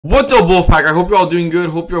What's up, Wolfpack? I hope you're all doing good.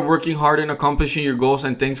 Hope you're working hard and accomplishing your goals,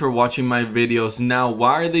 and thanks for watching my videos. Now,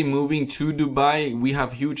 why are they moving to Dubai? We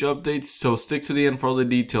have huge updates, so stick to the end for all the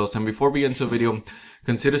details. And before we get into the video,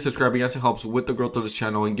 consider subscribing as it helps with the growth of this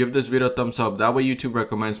channel, and give this video a thumbs up. That way YouTube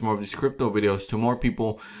recommends more of these crypto videos to more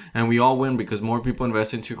people, and we all win because more people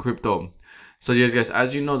invest into crypto. So yes guys,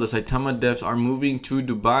 as you know, the Saitama devs are moving to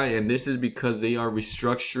Dubai, and this is because they are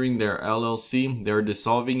restructuring their LLC. They're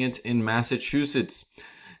dissolving it in Massachusetts.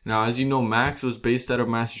 Now, as you know, Max was based out of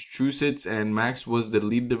Massachusetts, and Max was the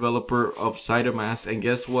lead developer of Saitama. And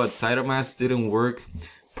guess what? Saitama didn't work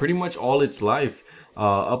pretty much all its life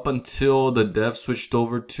up until the devs switched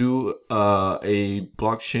over to a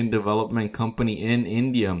blockchain development company in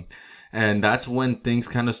India. And that's when things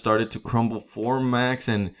kind of started to crumble for Max.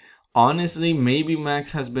 And honestly, maybe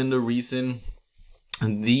Max has been the reason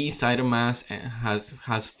the Saitama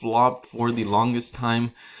has flopped for the longest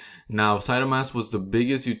time. Now, Saitama was the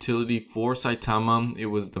biggest utility for Saitama. It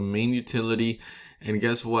was the main utility, and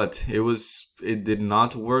guess what? It did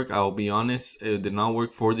not work. I'll be honest, it did not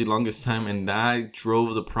work for the longest time, and that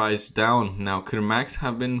drove the price down. Now, could Max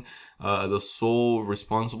have been the sole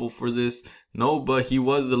responsible for this? No, but he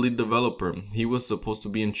was the lead developer. He was supposed to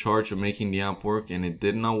be in charge of making the app work, and it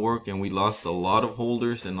did not work, and we lost a lot of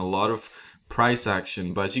holders and a lot of price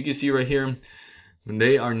action. But as you can see right here,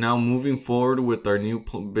 they are now moving forward with our new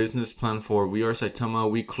business plan for We Are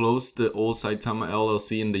Saitama. We closed the old Saitama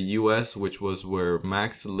LLC in the US, which was where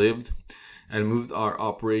Max lived, and moved our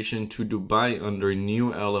operation to Dubai under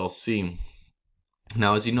new LLC.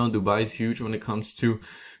 Now, as you know, Dubai is huge when it comes to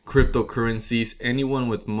cryptocurrencies. Anyone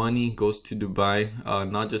with money goes to Dubai.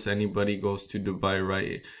 Not just anybody goes to Dubai,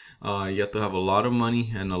 right? You have to have a lot of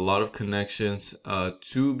money and a lot of connections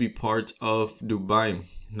to be part of Dubai.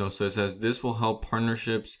 So it says this will help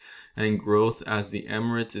partnerships and growth as the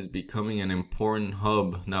Emirates is becoming an important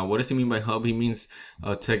hub. Now, what does he mean by hub? He means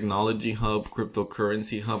a technology hub,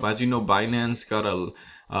 cryptocurrency hub. As you know, Binance got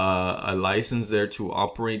a license there to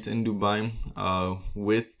operate in Dubai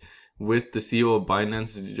with the CEO of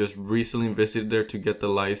Binance. Just recently visited there to get the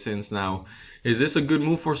license. Now, is this a good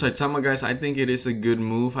move for Saitama, guys? I think it is a good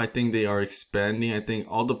move. I think they are expanding. I think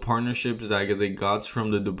all the partnerships that they got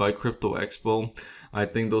from the Dubai Crypto Expo, I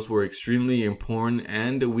think those were extremely important,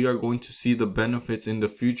 and we are going to see the benefits in the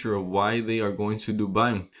future of why they are going to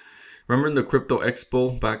Dubai. Remember in the Crypto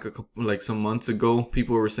Expo back some months ago,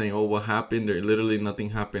 people were saying, oh, what happened? There literally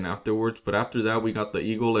nothing happened afterwards. But after that, we got the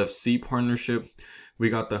Eagle FC partnership. We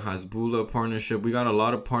got the Hasbullah partnership. We got a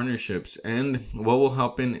lot of partnerships. And what will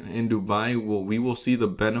happen in Dubai? Well, we will see the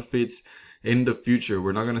benefits in the future.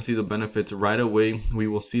 We're not going to see the benefits right away. We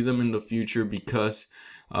will see them in the future because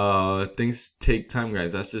things take time,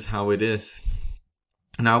 guys. That's just how it is.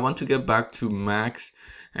 Now, I want to get back to Max.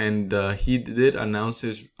 And he did announce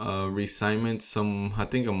his reassignment I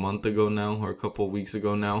think a month ago now, or a couple of weeks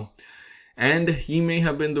ago now. And he may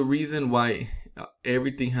have been the reason why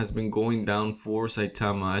everything has been going down for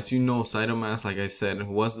Saitama. As you know, Saitama, like I said,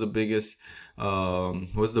 was the biggest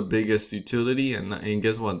utility, and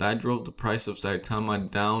guess what? That drove the price of Saitama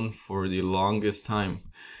down for the longest time.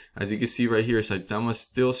 As you can see right here, Saitama is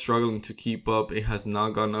still struggling to keep up. It has not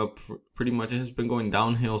gone up. Pretty much, it has been going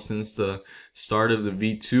downhill since the start of the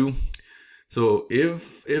V2. So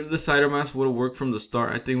if the Saitama would have worked from the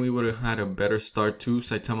start, I think we would have had a better start to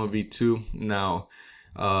Saitama V2. Now,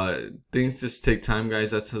 things just take time,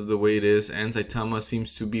 guys. That's the way it is. And Saitama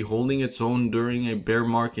seems to be holding its own during a bear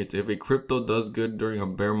market. If a crypto does good during a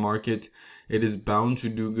bear market, it is bound to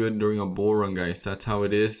do good during a bull run, guys. That's how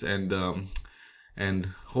it is. And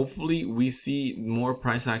hopefully we see more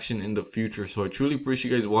price action in the future. So I truly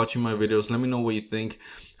appreciate you guys watching my videos. Let me know what you think.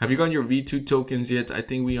 Have you gotten your V2 tokens yet? I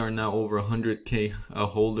think we are now over 100k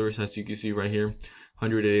holders, as you can see right here,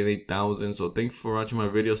 188,000. So thanks for watching my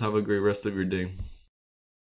videos. Have a great rest of your day.